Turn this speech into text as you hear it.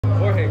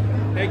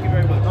Thank you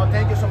very much. No,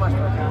 thank you so much,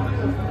 bro.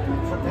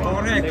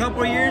 Jorge, a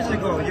couple of years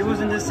ago, you was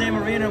in the same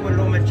arena with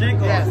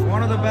Lomachenko. Yes.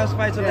 One of the best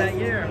fights of that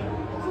year.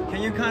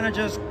 Can you kind of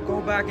just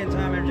go back in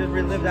time and just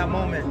relive that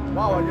moment?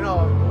 Wow, you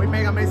know, we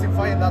made amazing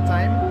fight at that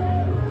time.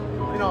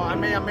 You know, I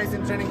made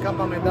amazing training camp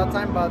at that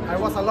time, but I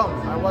was alone.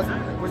 I was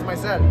with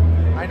myself.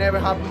 I never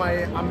had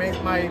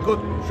my good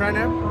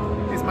trainer,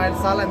 Ismael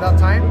Sala, at that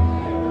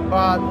time.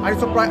 But I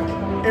surprised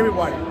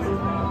everybody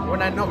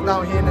when I knocked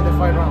down him in the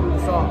 5th round.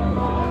 So,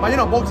 but you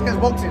know, boxing is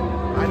boxing.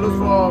 I lose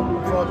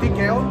for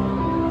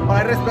TKO, but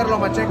I respect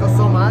Lomachenko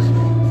so much.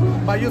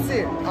 But you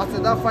see, after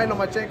that fight,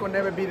 Lomachenko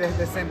never be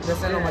the same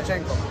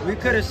Lomachenko. We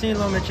could have seen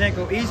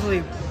Lomachenko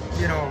easily,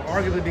 you know,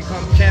 arguably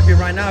become champion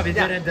right now if he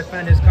didn't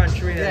defend his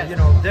country. And, you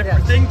know,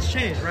 different things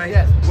change, right?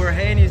 Yes. Where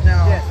Haney's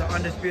now the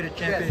undisputed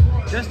champion.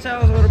 Just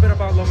tell us a little bit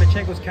about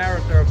Lomachenko's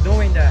character of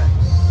doing that,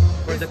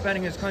 for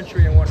defending his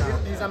country and whatnot.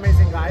 He's an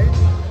amazing guy.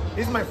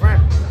 He's my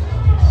friend.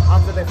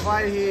 After the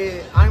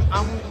fight,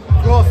 I'm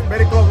close,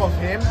 very close with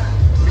him,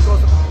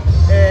 because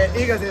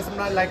Igas is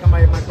not like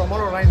my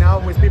promoter right now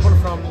with people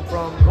from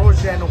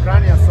Russia and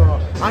Ukraine. So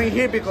I'm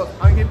here because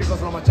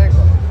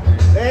Lomachenko.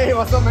 Hey,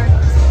 what's up, man?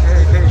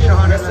 Hey,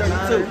 Sean. Yes, sir. You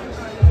too.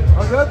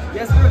 All good?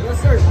 Yes, sir.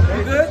 Yes, sir.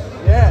 You good?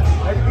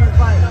 Yeah, everything's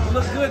fine. You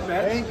look good,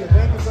 man.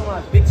 Thank you so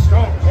much. Big,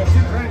 strong.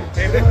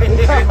 Hey,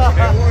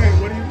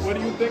 What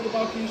do you think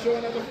about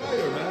Keyshawn as a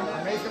fighter,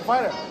 man? Amazing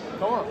fighter.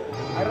 Come on.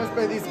 I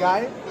respect this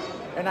guy,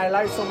 and I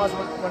like so much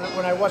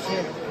when I watch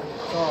him.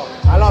 So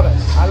I love it.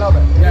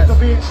 You need to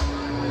be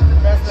the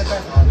best.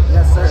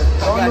 Yes, sir.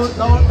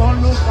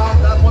 Don't lose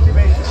that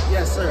motivation.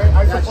 Yes, sir.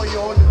 I support you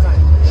all the time.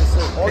 Yes,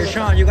 sir. Hey,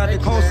 Sean, you got the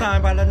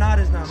co-sign by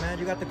Linares now, man.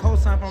 You got the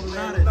co-sign from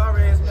Linares.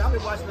 Linares, man. I've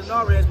been watching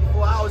Linares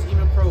before I was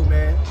even pro,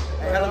 man.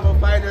 A hell of a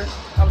fighter.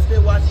 I'm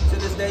still watching to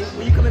this day.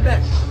 When you coming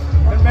back?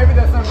 And maybe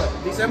December.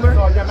 December?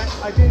 So yeah, man,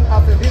 I think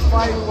after this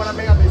fight we wanna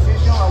make a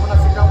decision. I wanna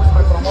sit down with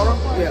my promoter.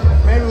 Yeah.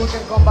 Maybe we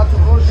can come back to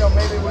Russia, or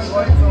maybe we're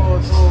going to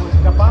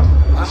Japan.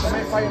 The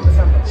main fight in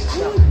December.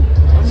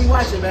 I'll be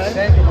watching, man.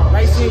 Thank you, man.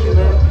 Nice seeing you,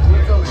 man.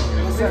 You too,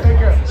 man. Take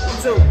care. You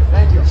too.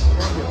 Thank you.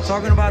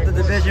 Talking about the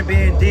division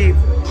being deep,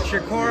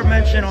 Shakur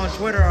mentioned on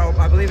Twitter,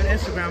 I believe on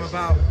Instagram,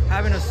 about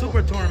having a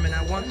super tournament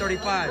at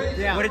 135.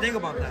 Yeah. What do you think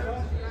about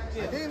that?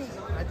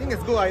 I think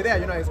it's a good idea.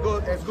 You know, it's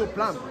good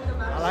plan.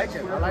 I like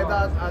it.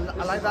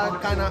 I like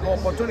that kind of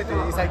opportunity.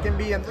 If I can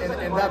be in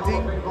that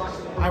team,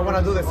 I want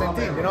to do the same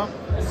thing. You know.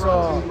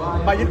 So,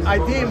 but I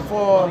think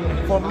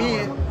for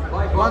me,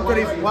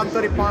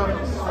 130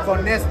 pounds for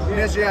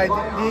next year,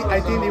 I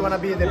think they want to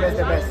be the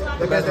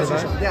best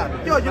decision. Yeah.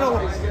 You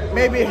know,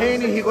 maybe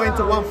Haney he going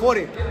to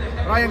 140.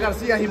 Ryan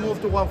Garcia he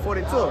moved to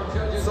 142.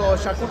 So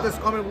Shakur is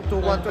coming to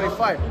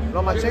 135.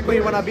 Lomachenko he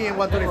want to be in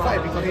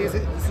 135 because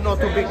he's not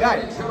too big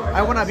guy.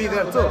 I want to be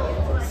there too.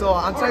 So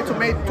I'm trying to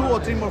make 2 or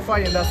 3 more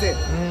fights and that's it.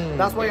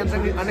 That's why I'm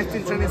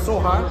still training so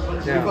hard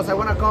because I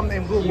want to come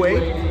in good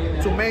way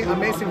to make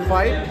amazing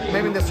fight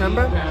maybe in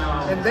December,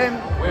 and then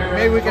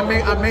maybe we can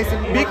make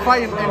amazing big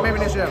fight in maybe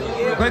next year.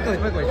 Quickly,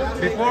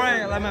 before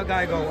I let my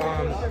guy go,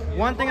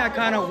 one thing I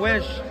kind of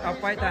wish a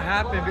fight that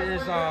happened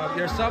is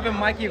yourself and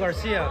Mikey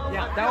Garcia.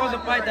 Yeah. That was a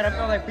fight that I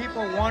felt like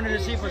people wanted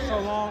to see for so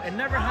long. It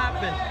never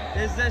happened.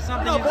 Is there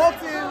something? No,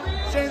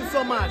 boxing changed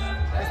so much,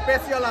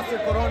 especially after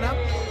Corona.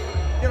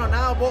 You know,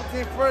 now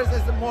boxing first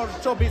is more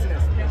show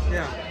business.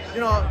 Yeah. You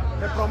know,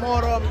 the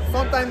promoter,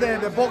 sometimes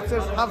the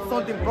boxers have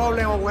something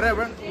problem or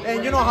whatever,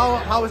 and you know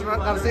how is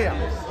Garcia.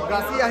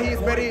 Garcia, he is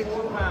very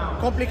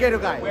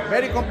complicated guy,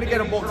 very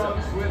complicated boxer.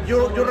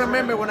 You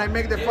remember when I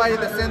make the fight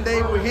the same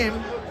day with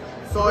him,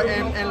 so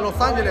in Los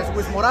Angeles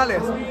with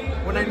Morales,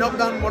 when I knocked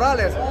down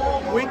Morales,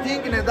 we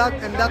thinking in that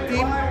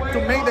team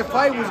to make the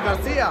fight with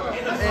Garcia,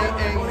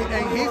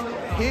 and his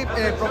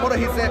promoter,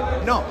 he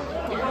said, no,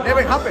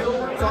 never happened.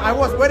 So I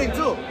was waiting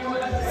too.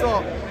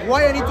 So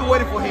why I need to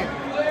wait for him?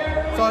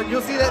 So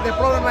you see that the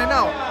problem right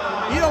now,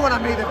 he don't want to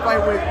make the fight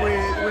with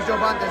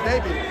Gervonta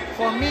Davis.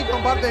 For me,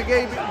 Gervonta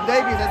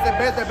Davis is the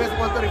best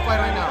 135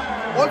 right now.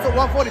 Also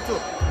 142.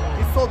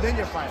 It's so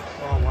dangerous fight.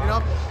 Oh, wow. You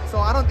know? So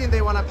I don't think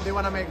they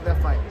wanna make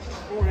that fight.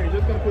 Jorge,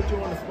 just gonna put you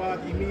on the spot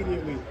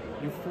immediately.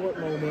 You fought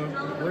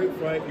Loma, great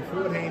fight. You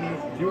fought Haney.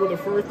 You were the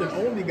first and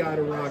only guy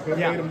to rock. But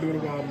made him do the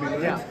wild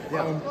beat. Yeah.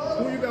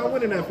 Who you got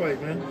winning that fight,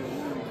 man?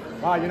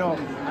 Wow, you know,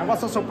 I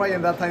was so surprised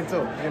in that time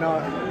too. You know,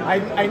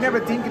 I never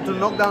think to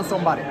knock down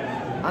somebody.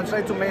 I'm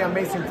trying to make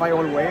amazing fight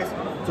always,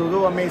 to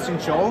do amazing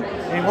show,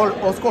 and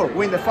of course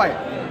win the fight.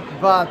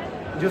 But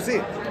you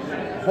see,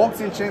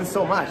 boxing changed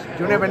so much.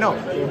 You never know.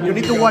 You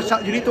need to watch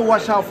out. You need to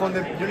watch out from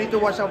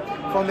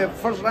the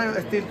first round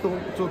still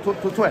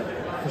to 12.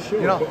 For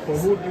sure. You know? But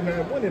who do you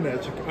have winning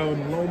that?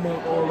 Loma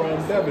or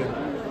Devin?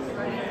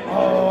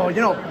 Oh,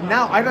 you know,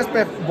 now I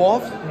respect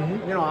both.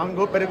 You know, I'm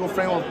a very good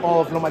friend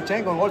of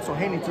Lomachenko and also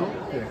Haney too.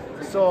 Yeah.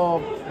 So,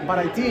 but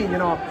I think, you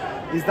know,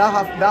 is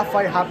that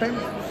fight happened?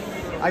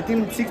 I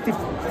think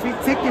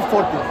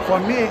 60-40. For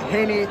me,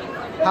 Haney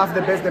have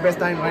the best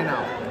time right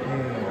now.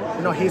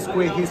 You know, he's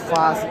quick, he's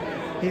fast,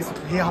 he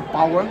has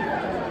power,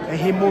 and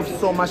he moves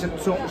so much,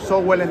 so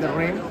well in the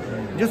ring.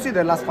 you see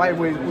the last fight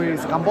with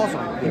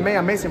Camboso. He made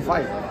amazing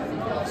fight.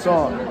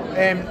 So,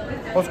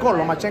 of course,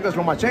 Lomachenko is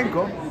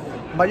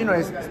Lomachenko, but you know,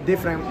 it's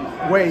different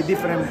way,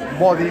 different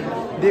body,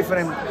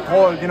 different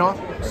hold, you know.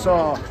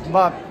 So,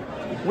 but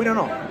we don't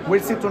know. We'll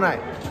see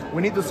tonight.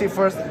 We need to see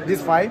first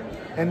this fight,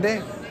 and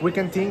then we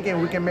can think and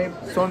we can make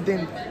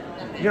something,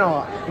 you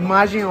know,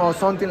 imagine or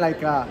something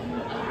like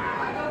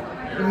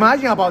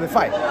imagine about the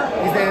fight.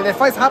 If the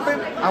fights happen,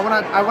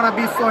 I wanna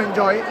be so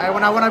enjoyed. I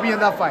wanna be in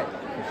that fight.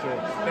 For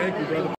sure. Thank you, brother.